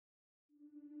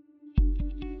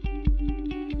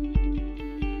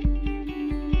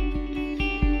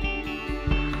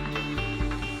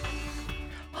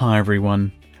Hi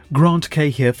everyone, Grant K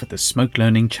here for the Smoke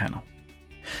Learning channel.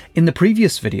 In the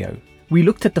previous video, we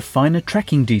looked at the finer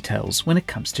tracking details when it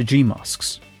comes to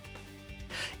Gmasks.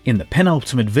 In the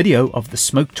penultimate video of the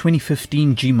Smoke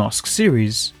 2015 Gmask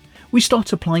series, we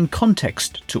start applying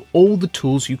context to all the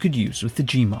tools you could use with the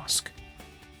Gmask.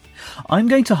 I'm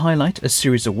going to highlight a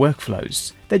series of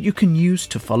workflows that you can use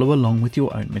to follow along with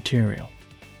your own material.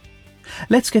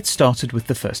 Let's get started with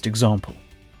the first example.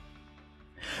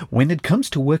 When it comes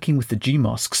to working with the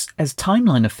Gmasks as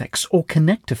timeline effects or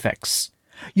connect effects,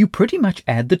 you pretty much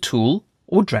add the tool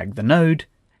or drag the node,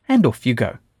 and off you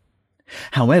go.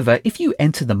 However, if you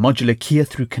enter the modular keyer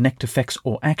through connect effects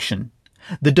or action,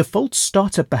 the default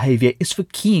startup behavior is for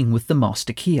keying with the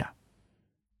master keyer.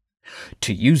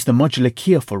 To use the modular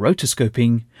keyer for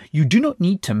rotoscoping, you do not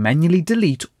need to manually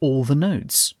delete all the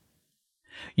nodes.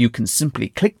 You can simply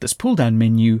click this pull-down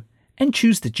menu and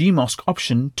choose the Gmask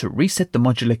option to reset the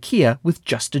modular keyer with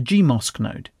just a Gmask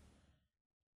node.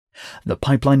 The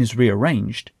pipeline is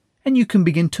rearranged, and you can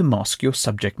begin to mask your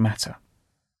subject matter.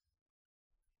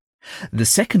 The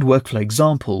second workflow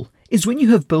example is when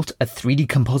you have built a 3D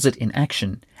composite in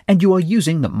action and you are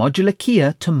using the modular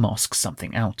keyer to mask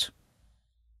something out.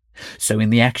 So in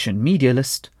the Action Media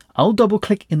list, I'll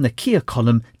double-click in the keyer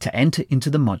column to enter into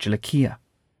the modular keyer.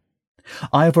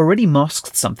 I have already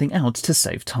masked something out to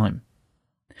save time.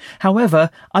 However,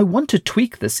 I want to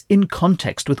tweak this in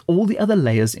context with all the other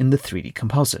layers in the 3D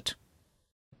composite.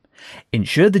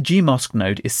 Ensure the Gmask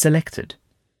node is selected.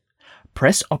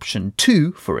 Press Option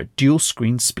 2 for a dual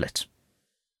screen split.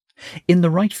 In the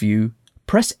right view,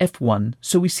 press F1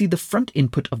 so we see the front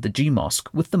input of the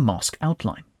Gmask with the mask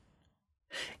outline.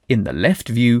 In the left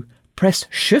view, press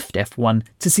Shift F1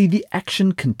 to see the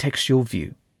action contextual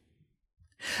view.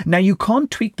 Now you can't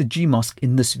tweak the Gmask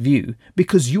in this view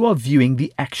because you are viewing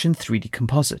the Action 3D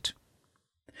composite.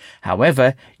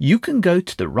 However, you can go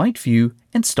to the right view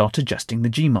and start adjusting the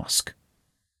Gmask.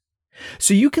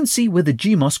 So you can see where the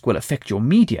Gmask will affect your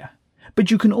media, but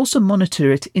you can also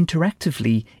monitor it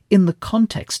interactively in the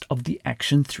context of the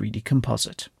Action 3D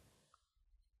composite.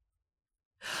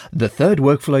 The third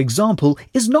workflow example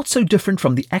is not so different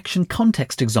from the Action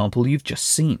context example you've just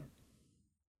seen.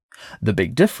 The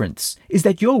big difference is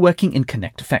that you're working in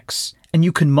Connect Effects, and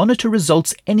you can monitor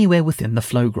results anywhere within the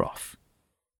flow graph.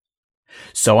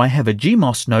 So I have a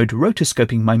Gmask node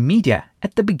rotoscoping my media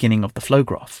at the beginning of the flow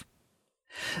graph.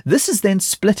 This is then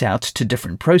split out to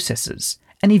different processes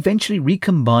and eventually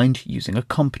recombined using a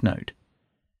comp node.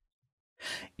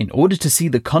 In order to see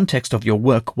the context of your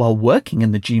work while working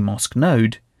in the Gmask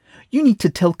node, you need to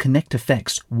tell Connect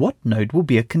Effects what node will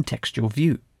be a contextual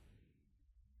view.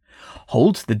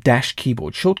 Hold the dash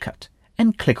keyboard shortcut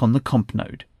and click on the comp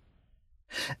node.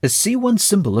 A C1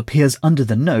 symbol appears under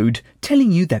the node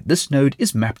telling you that this node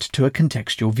is mapped to a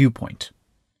contextual viewpoint.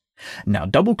 Now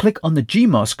double-click on the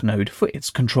Gmask node for its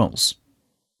controls.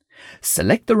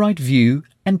 Select the right view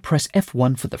and press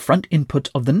F1 for the front input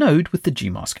of the node with the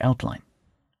Gmask outline.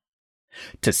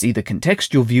 To see the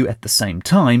contextual view at the same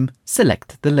time,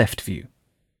 select the left view.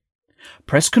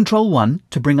 Press Ctrl 1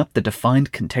 to bring up the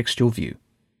defined contextual view.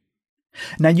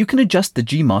 Now you can adjust the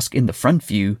Gmask in the front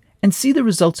view and see the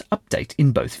results update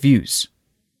in both views.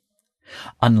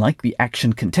 Unlike the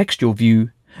Action contextual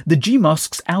view, the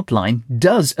Gmask's outline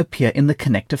does appear in the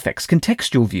Connect Effects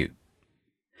contextual view.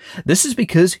 This is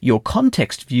because your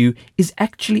context view is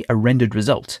actually a rendered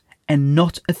result and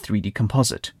not a 3D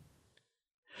composite.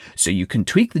 So you can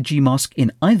tweak the Gmask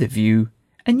in either view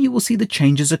and you will see the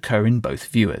changes occur in both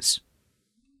viewers.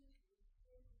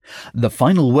 The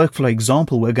final workflow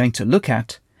example we're going to look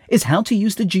at is how to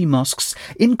use the Gmasks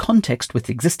in context with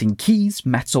existing keys,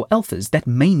 mats or alphas that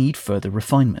may need further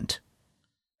refinement.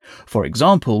 For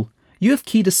example, you have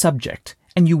keyed a subject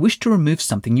and you wish to remove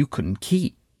something you couldn't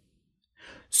key.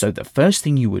 So the first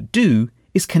thing you would do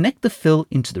is connect the fill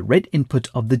into the red input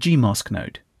of the Gmask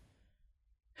node,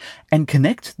 and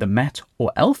connect the mat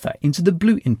or alpha into the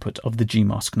blue input of the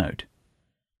Gmask node.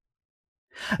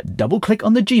 Double-click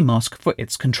on the Gmask for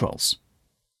its controls.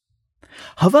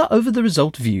 Hover over the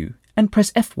result view and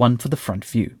press F1 for the front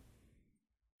view.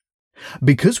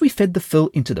 Because we fed the fill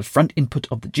into the front input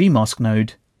of the Gmask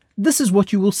node, this is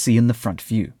what you will see in the front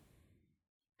view.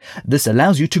 This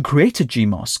allows you to create a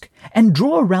Gmask and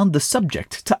draw around the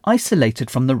subject to isolate it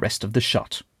from the rest of the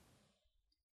shot.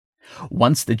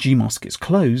 Once the Gmask is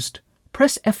closed,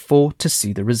 press F4 to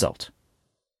see the result.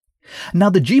 Now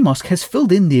the Gmask has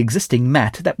filled in the existing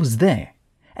mat that was there,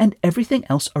 and everything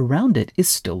else around it is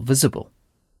still visible.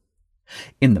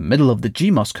 In the middle of the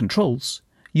Gmask controls,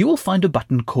 you will find a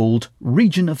button called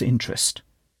Region of Interest.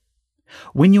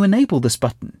 When you enable this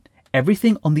button,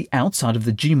 everything on the outside of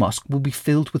the Gmask will be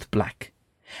filled with black,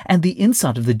 and the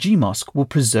inside of the Gmask will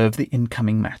preserve the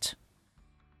incoming matte.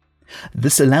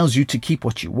 This allows you to keep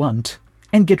what you want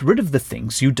and get rid of the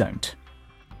things you don't.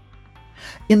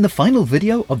 In the final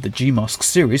video of the Gmask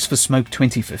series for Smoke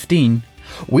 2015,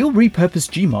 we'll repurpose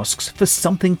Gmasks for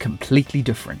something completely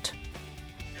different.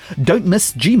 Don't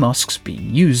miss Gmasks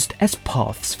being used as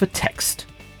paths for text.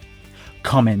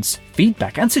 Comments,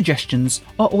 feedback and suggestions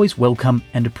are always welcome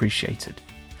and appreciated.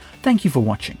 Thank you for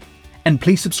watching, and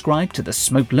please subscribe to the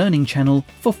Smoke Learning channel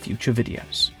for future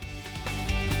videos.